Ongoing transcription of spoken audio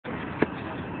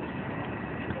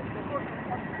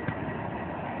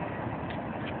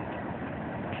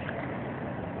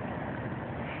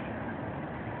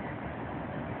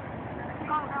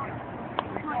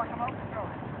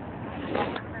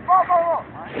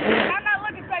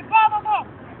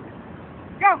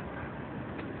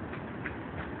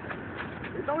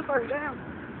first down.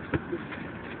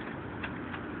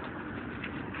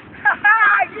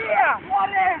 Yeah!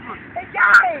 Whatever! He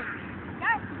got him!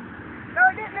 No,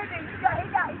 he didn't. He got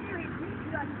you.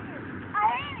 I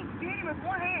ain't beat him with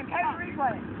one hand. Take the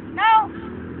replay. No!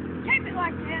 Keep it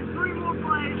like this. 3 more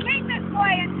plays. Keep this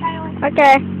playing, Taylor.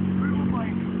 Okay. 3 more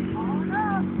plays. Oh, no.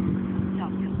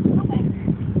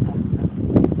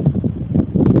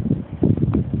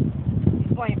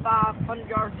 He's playing 500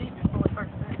 yards deep before the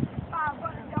first minute.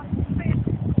 500 yards deep.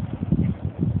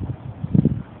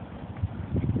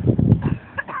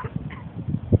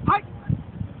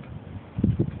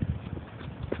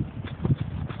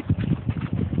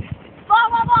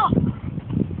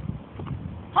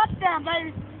 Touchdown,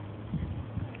 baby.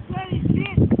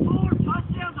 26, 4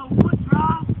 touchdowns on 1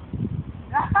 drive.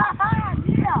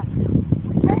 Yeah.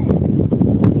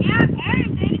 Yeah,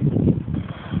 Aaron did it.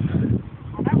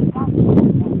 Oh, that was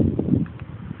awesome.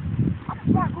 I'm a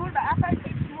smart quarterback. I think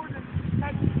he's more than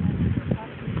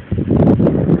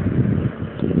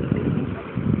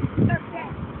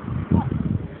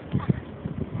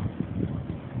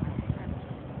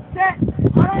Set.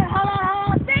 Hold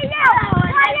on. See you.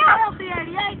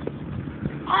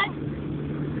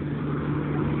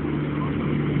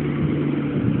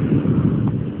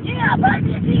 Yeah,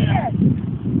 baby, again!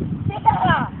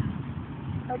 Yeah!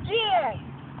 Again!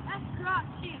 That's drop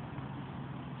shit.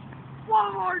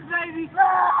 1 more, baby!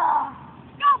 Ah!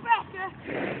 Go back there!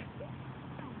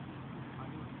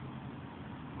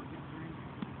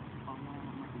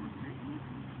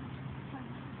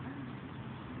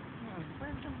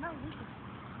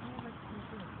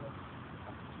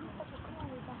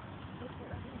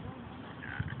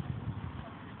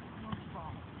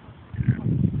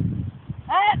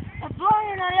 That's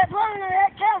blowing on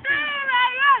that, Kelsey.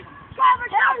 Cover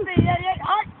Kelsey, idiot.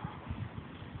 Hut.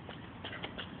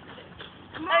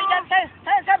 Hey, you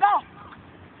got the ball.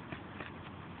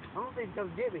 I don't think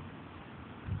Coach Jimmy.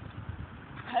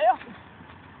 Hell.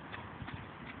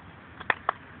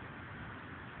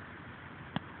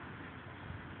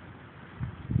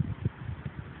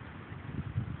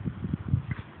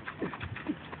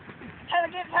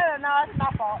 Taylor, no, it's my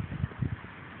fault.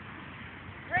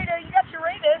 Rita, you got your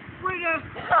Rita. Rita.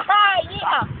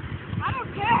 Yeah. I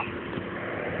don't care.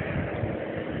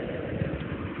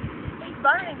 He's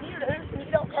burning you, dude.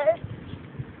 You don't care.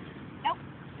 Nope.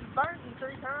 He's burned you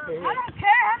 3 times. Yeah. I don't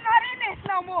care. I'm not in this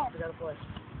no more. You gotta play.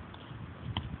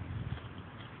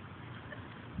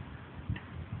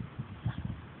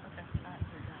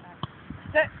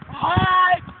 Okay. All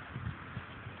right.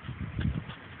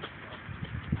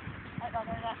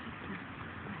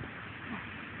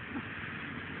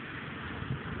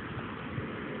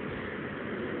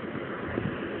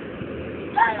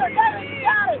 Hi. Taylor, you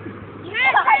got it!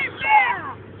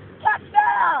 Yeah!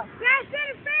 Touchdown! Pass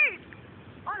interference!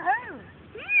 On who?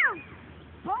 Him!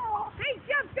 Ball! He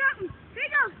jumped up and he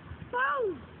goes,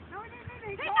 boom! No, he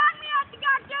didn't. He knocked me out the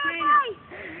goddamn way!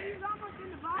 He's almost in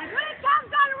the ball. And when it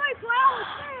comes on the replay, I was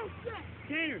saying shit.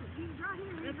 Tanner, He's right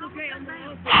here. that's okay, I'm the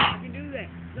offense. I can do that.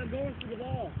 I'm going for the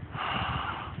ball.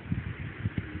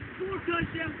 4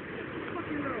 touchdowns.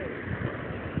 Fucking roll.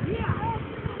 Yeah.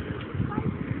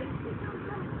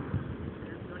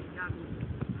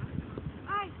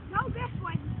 Hey, go this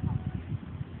way.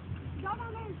 Go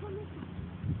down there and come this way.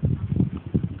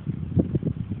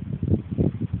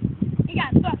 He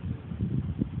got fucked.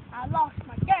 I lost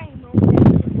my game over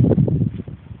there.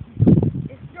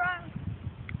 It's dry.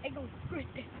 It goes great.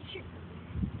 Shit.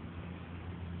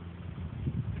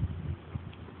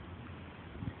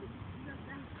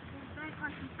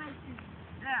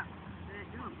 Yeah.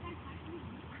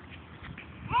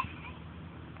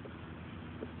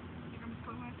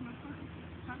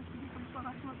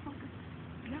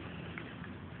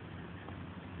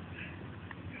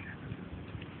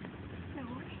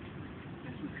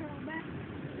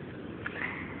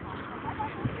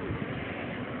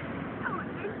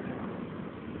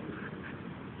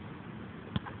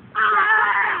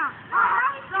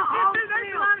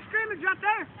 Right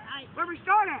there, where we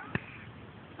start at.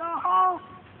 The whole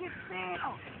gets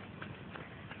settled.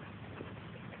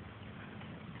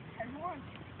 And one.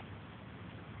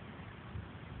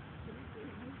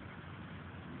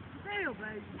 Settle,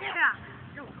 baby. Yeah.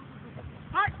 Go.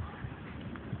 Right.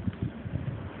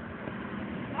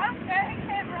 Okay, he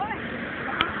can't run.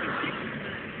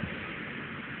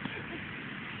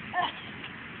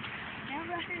 Down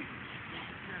right here.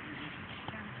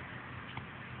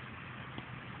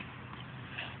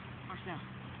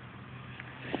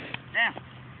 Down.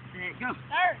 There you go.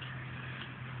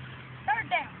 Third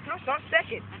down. No, start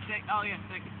second. Oh, yeah,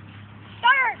 second.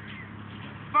 Third.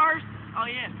 First. Oh,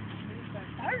 yeah.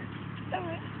 Third. Do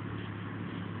it.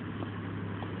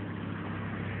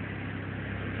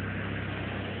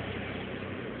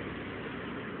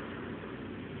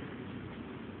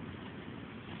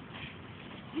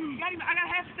 Got him. I got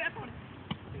half a step on it.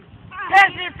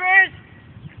 Pass interference.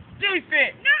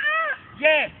 Defense. Nuh-uh.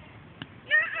 Yes.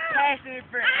 Nuh-uh. Pass I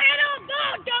interference. had on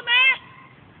ball, dumbass.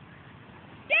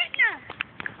 Didn't I?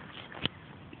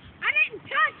 I didn't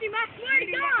touch him. I swear to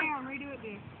Redo that God. down. Redo it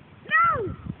there.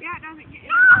 No. Yeah, it doesn't get.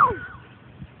 No.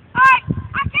 Alright,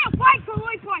 I can't wait for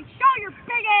replay. Show your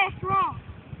big ass wrong.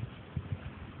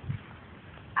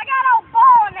 I got all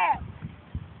ball on that.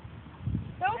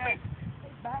 Stupid.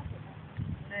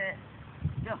 Set.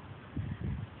 Go.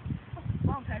 Come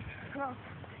on, Taylor. Come on.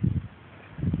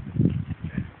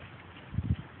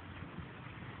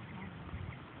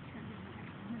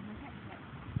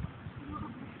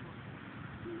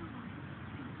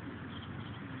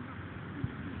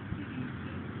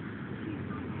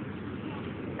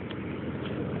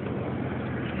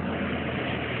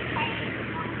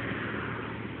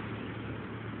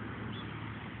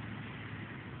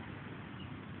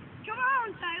 Come on,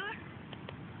 Taylor.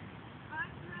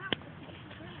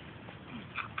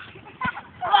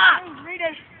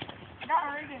 Redo. Got to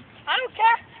redo. I don't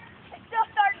care. It's still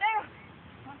third down.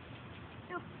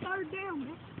 Still third down,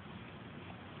 bitch.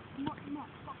 Come on.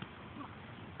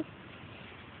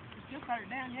 Just got it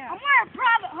down, yeah. I'm wearing a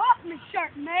Private Huffman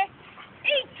shirt, man.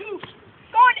 E2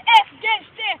 going to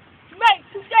Afghanistan, May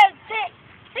 2010.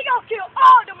 He gonna kill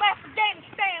all them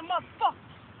Afghanistan motherfuckers.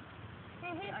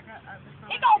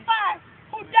 He gonna find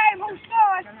who damn who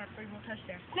scores. Gonna have 3 more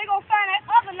touchdowns. They gonna find that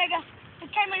other nigga that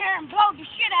came in here and blowed the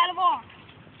shit out of ours.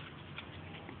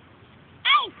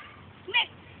 Hey, Nick.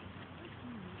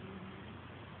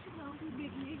 You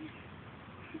big nigga.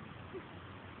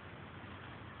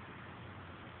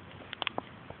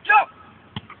 Jump!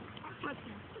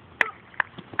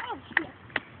 Oh shit.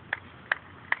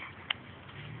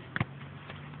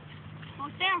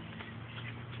 Hold down.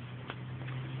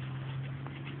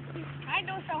 I ain't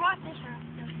doing so hot this round.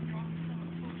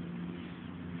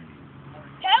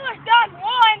 Taylor's done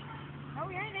one. No,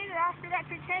 we ain't either. After that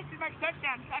 2 chances to make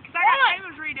touchdowns. Because I One. got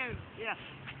Taylor's redo. Yeah.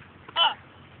 Up.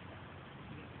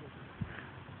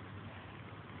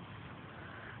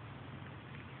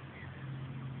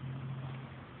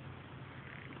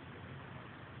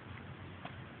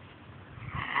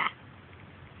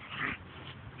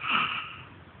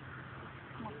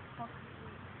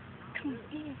 Come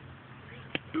in.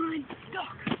 Run,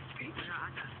 duck.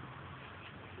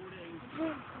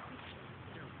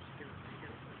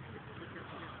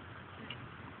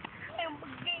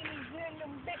 Lamborghinis in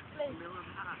them big places.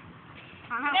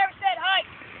 Never said hi.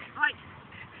 Hi.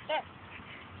 There.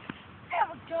 Have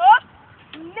a duck,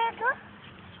 nigga.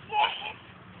 Yeah.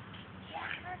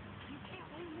 You can't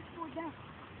leave this boy down.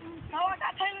 No, I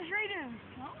got Taylor's redo.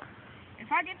 No.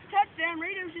 If I get the touchdown,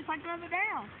 redo's just like the other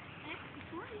down.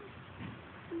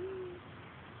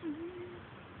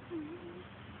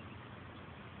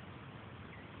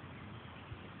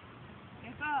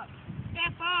 Step up.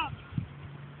 Step up.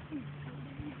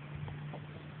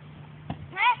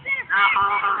 Pass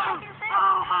interference.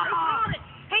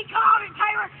 He called it,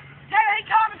 Taylor. Taylor, he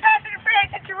called it pass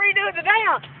interference at your redo of the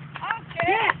down. Okay.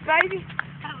 Yes, baby.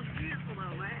 That was beautiful,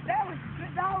 though, man. That was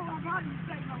good. Oh, my God, you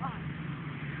saved my life.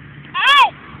 Hey,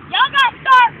 y'all gotta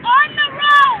start on the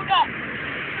road.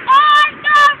 On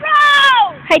the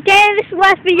road. Hey, Dana, this is the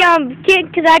last video I'm getting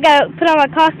because I got to put on my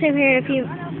costume here in a few.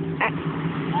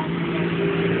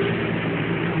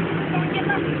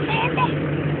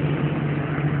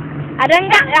 I done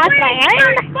got out my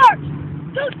hand.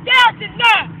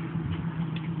 2009.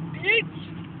 Bitch.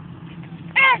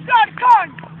 And got a card.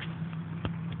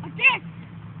 Again.